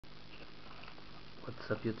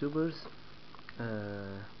What's up, YouTubers?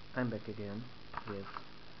 I'm back again. Yes,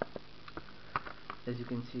 as you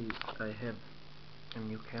can see, I have a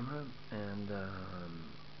new camera, and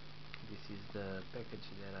this is the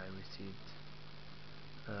package that I received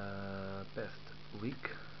past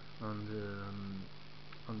week on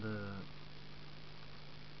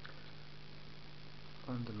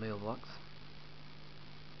the mailbox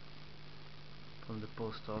from the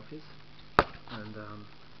post office, and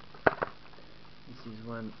this is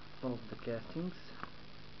one of the castings.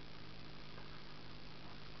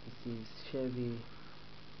 This is Chevy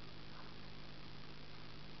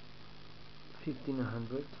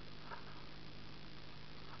 1500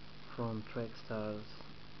 from Trackstars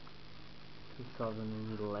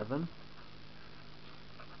 2011.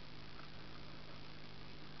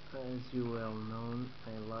 As you well know,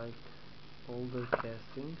 I like older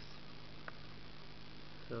castings,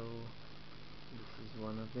 so this is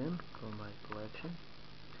one of them from my collection.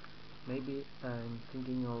 Maybe I'm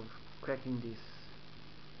thinking of cracking this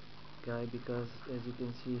guy because, as you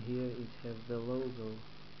can see here, it has the logo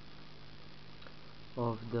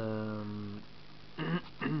of the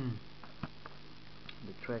the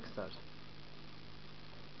Trackstars.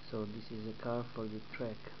 So this is a car for the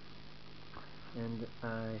track, and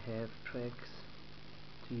I have tracks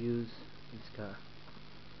to use this car,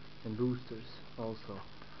 and boosters also.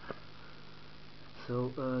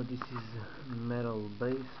 So this is metal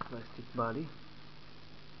base, plastic body,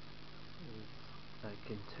 as I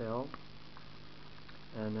can tell.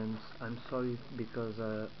 And then I'm sorry because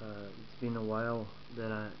it's been a while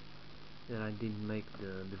that I didn't make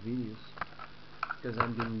the videos, because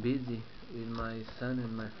I've been busy with my son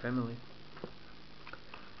and my family,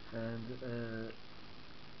 and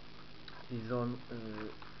he's on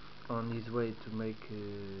his way to make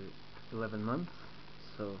 11 months.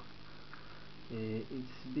 So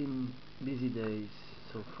it's been busy days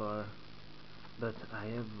so far, but I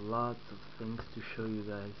have lots of things to show you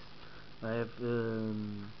guys. I have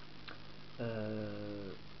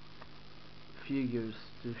figures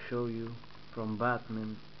to show you from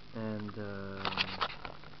Batman, and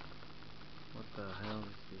what the hell is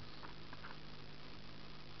this?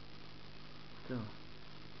 So,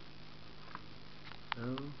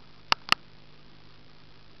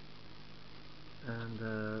 and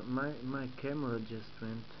my camera just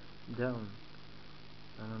went down.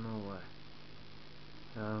 I don't know why.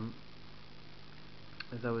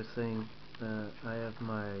 As I was saying, I have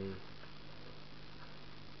my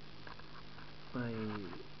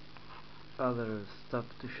other stuff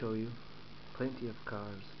to show you. Plenty of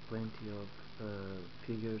cars, plenty of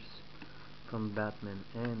figures from Batman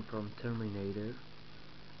and from Terminator.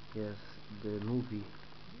 Yes, the movie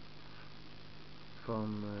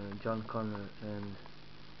from John Connor and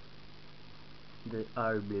the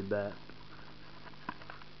RB Bat,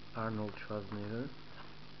 Arnold Schwarzenegger.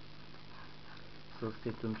 So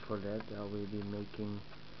stay tuned for that. I will be making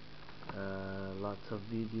lots of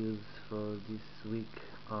videos for this week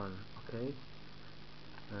on, okay?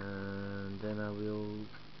 And then I will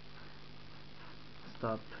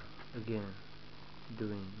stop again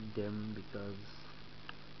doing them because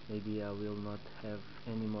maybe I will not have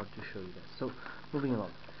any more to show you guys. So moving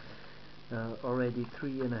along, already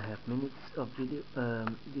 3.5 minutes of video.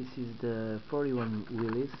 This is the 41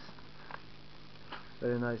 Willys,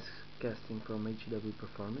 very nice casting from HW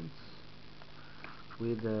Performance,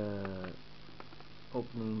 with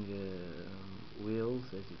opening wheels,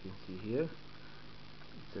 as you can see here.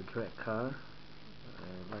 It's a drag car. I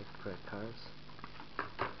like drag cars.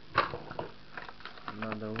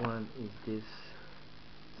 Another one is this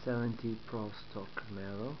 70 Pro Stock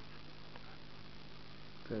Camaro.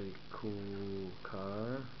 Very cool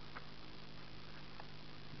car.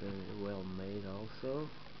 Very well made also.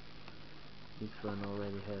 This one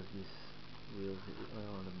already has these wheels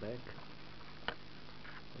on the back.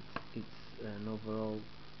 It's an overall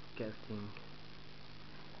casting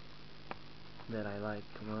that I like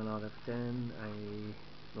 1 out of 10. I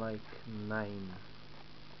like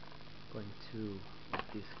 9.2 of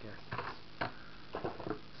these castings.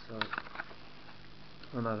 So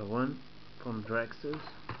another one from Dragsters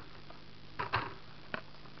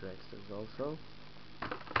also.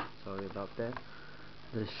 Sorry about that.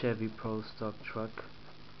 The Chevy Pro Stock truck.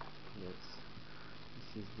 Yes,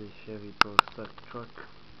 this is the Chevy Pro Stock truck,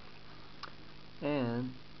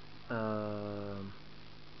 and I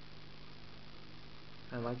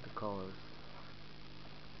like the colors,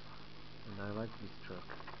 and I like this truck.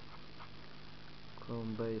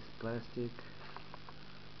 Chrome based plastic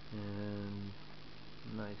and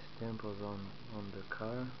nice tempos on the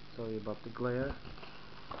car. Sorry about the glare.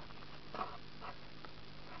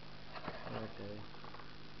 Like Okay.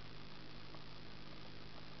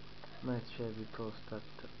 Nice Chevy Prostar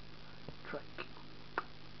truck.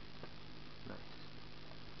 Nice.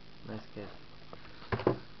 Nice cat.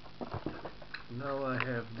 Now I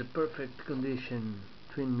have the perfect condition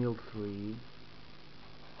twin mill 3.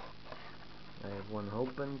 I have one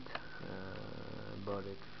opened. Bought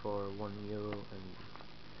it for €1 and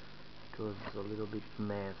it was a little bit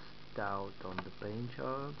messed out on the paint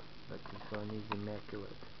job, but this one is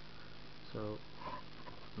immaculate. So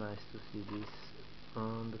nice to see this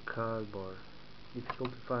on the cardboard.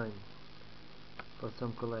 Difficult to find for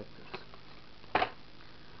some collectors.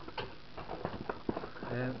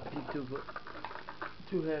 Happy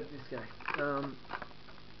to have this guy.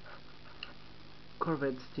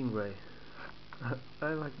 Corvette Stingray.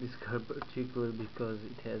 I like this car particularly because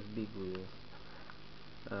it has big wheels.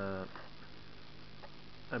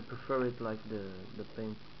 I prefer it like the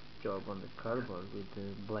paint job on the cardboard with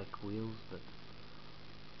the black wheels, but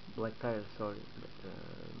black tires, sorry. But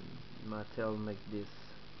Mattel make this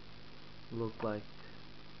look like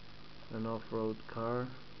an off-road car.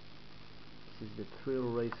 This is the Thrill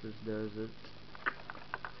Racers Desert,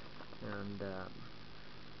 and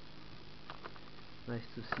nice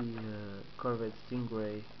to see Corvette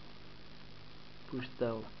Stingray pushed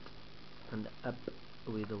out and up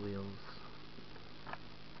with the wheels.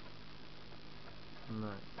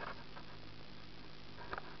 Nice.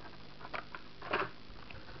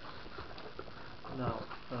 Now,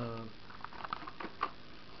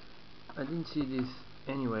 I didn't see this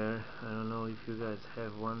anywhere. I don't know if you guys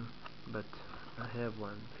have one, but I have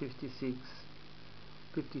one. 56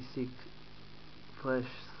 flash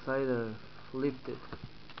cider lifted.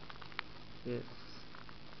 Yes,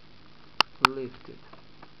 lifted.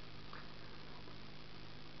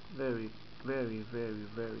 Very, very, very,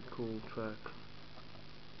 very cool truck.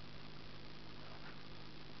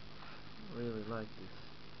 Really like this.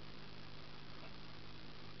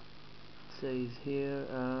 It says here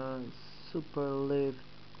super lift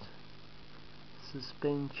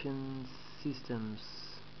suspension systems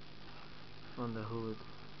on the hood.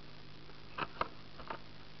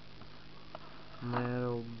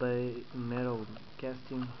 Metal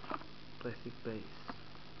casting, plastic base.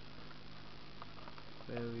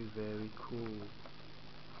 Very, very cool.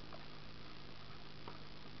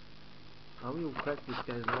 I will crack these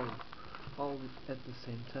guys all at the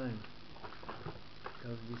same time,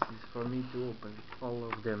 because this is for me to open all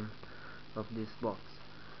of them of this box.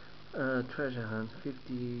 Treasure Hunt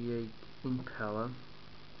 58 Impala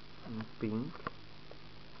in pink.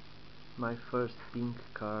 My first pink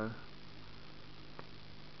car.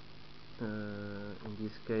 In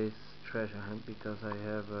this case Treasure Hunt, because I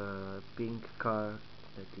have a pink car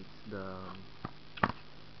that is the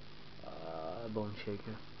Bone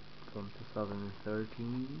Shaker from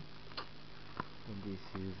 2013, and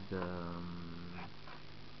this is the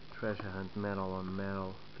Treasure Hunt Metal on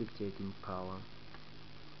Metal 58 Impala.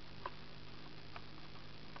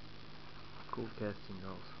 Cool casting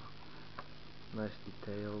also. Nice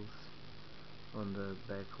details on the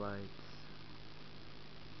backlights,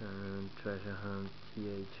 and Treasure Hunt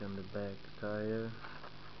TH on the back tire.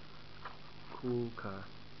 Cool car.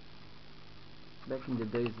 Back in the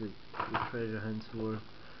days the Treasure Hunts were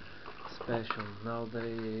special. Now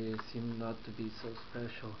they seem not to be so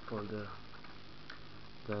special for the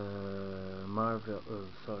Marvel,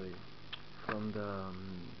 sorry, from the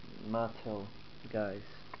Mattel guys.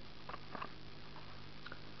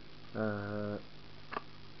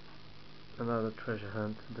 Another Treasure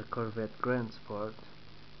Hunt, the Corvette Grand Sport.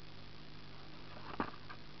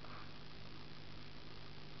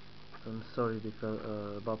 I'm sorry because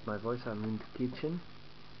about my voice. I'm in the kitchen.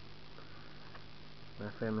 My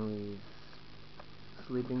family is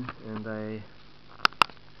sleeping, and I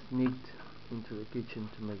sneaked into the kitchen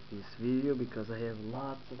to make this video because I have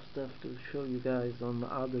lots of stuff to show you guys on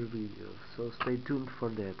other videos. So stay tuned for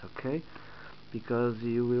that, okay? Because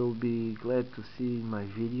you will be glad to see my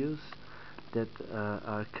videos that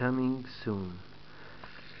are coming soon.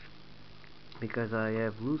 Because I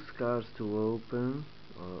have loose cars to open.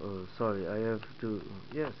 Sorry, I have to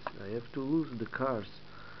lose the cars.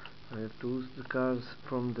 I have to lose the cars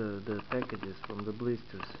from the packages, from the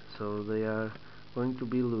blisters, so they are going to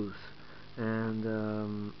be loose. And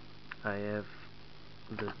I have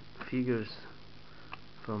the figures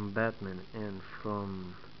from Batman and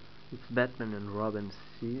from it's Batman and Robin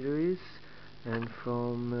series, and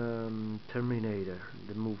from Terminator,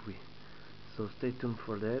 the movie. So stay tuned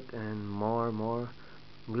for that, and more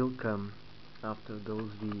will come after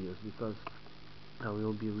those videos, because I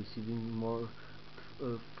will be receiving more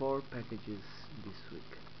 4 packages this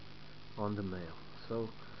week on the mail. So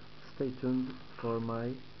stay tuned for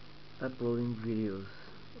my uploading videos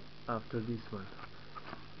after this one.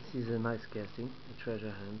 This is a nice casting, a treasure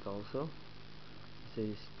hunt also.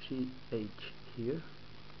 It says GH here.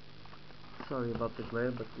 Sorry about the glare,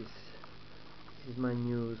 but this is my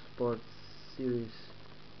new sports series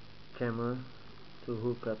camera to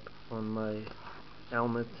hook up on my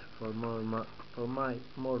helmet for my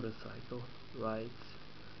motorcycle rides.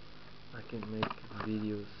 I can make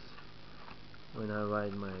videos when I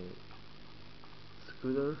ride my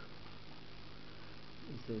scooter.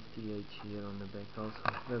 It says TH here on the back also.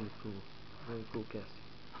 Very cool casting.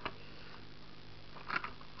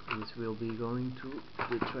 This will be going to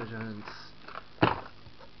the treasure hunts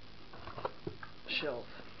shelf.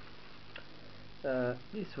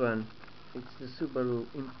 This one, it's the Subaru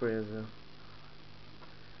Impreza.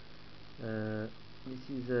 This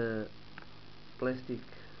is a plastic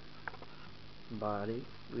body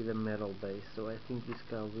with a metal base, so I think this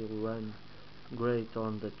car will run great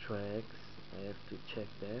on the tracks. I have to check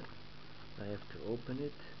that. I have to open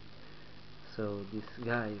it. So these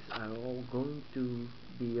guys are all going to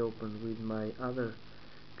be opened with my other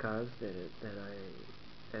cars that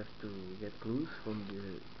I have to get loose from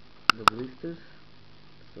the blisters.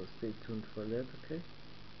 So stay tuned for that, okay?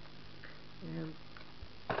 And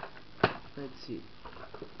let's see,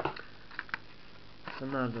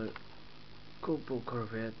 another Coupe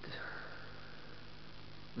Corvette.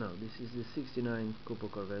 No, this is the 69 Coupe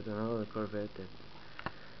Corvette, another Corvette. That's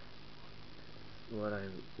what I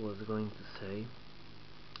was going to say.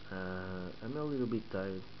 I'm a little bit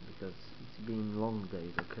tired because it's been long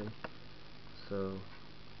days, okay? So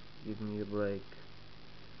give me a break.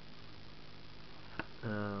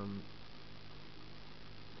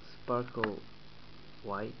 Sparkle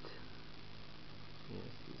white.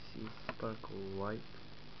 Yes, this is sparkle white.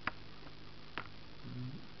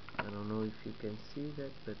 I don't know if you can see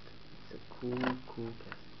that, but it's a cool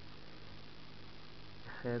cast.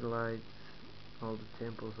 Headlights, all the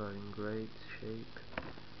temples are in great shape.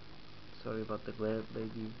 Sorry about the glare,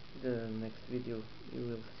 baby. The next video you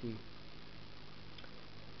will see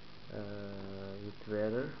it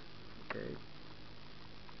better, okay?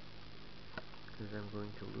 Because I'm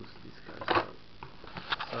going to lose this car.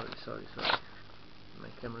 Sorry. My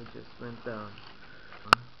camera just went down.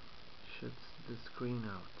 Shuts the screen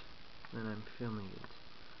out when I'm filming it.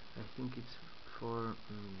 I think it's for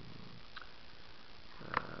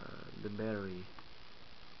the battery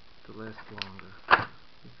to last longer,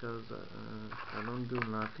 because I don't do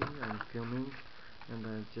nothing. I'm filming and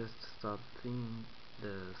I just start seeing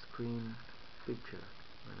the screen picture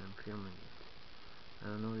when I'm filming it. I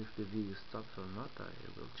don't know if the video stops or not. I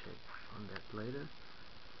will check on that later.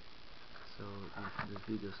 So if this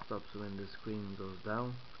video stops when the screen goes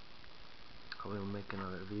down, I will make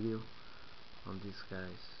another video on these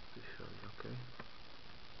guys to show you, okay?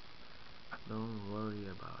 Don't worry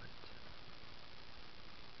about it.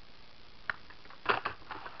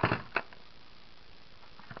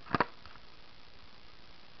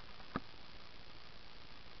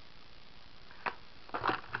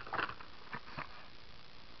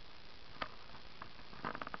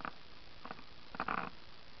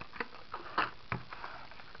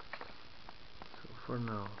 So for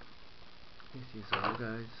now, this is all,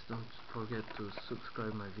 guys. Don't forget to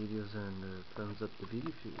subscribe my videos and thumbs up the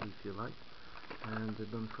video if you like, and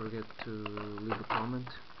don't forget to leave a comment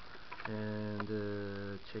and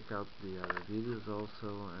check out the other videos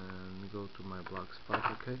also, and go to my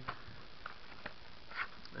blogspot, okay,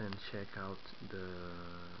 and check out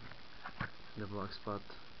the blogspot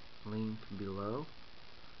link below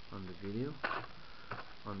on the video,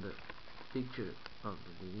 on the picture of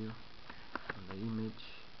the video, on the image.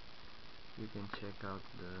 You can check out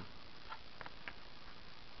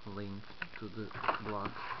the link to the blog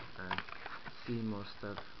and see more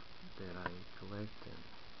stuff that I collect and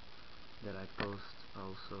that I post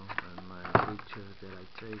also, and my pictures that I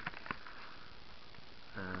take.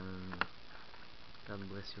 And God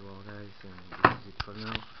bless you all, guys, and this is it for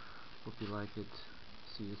now. Hope you like it.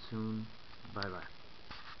 See you soon. Bye bye.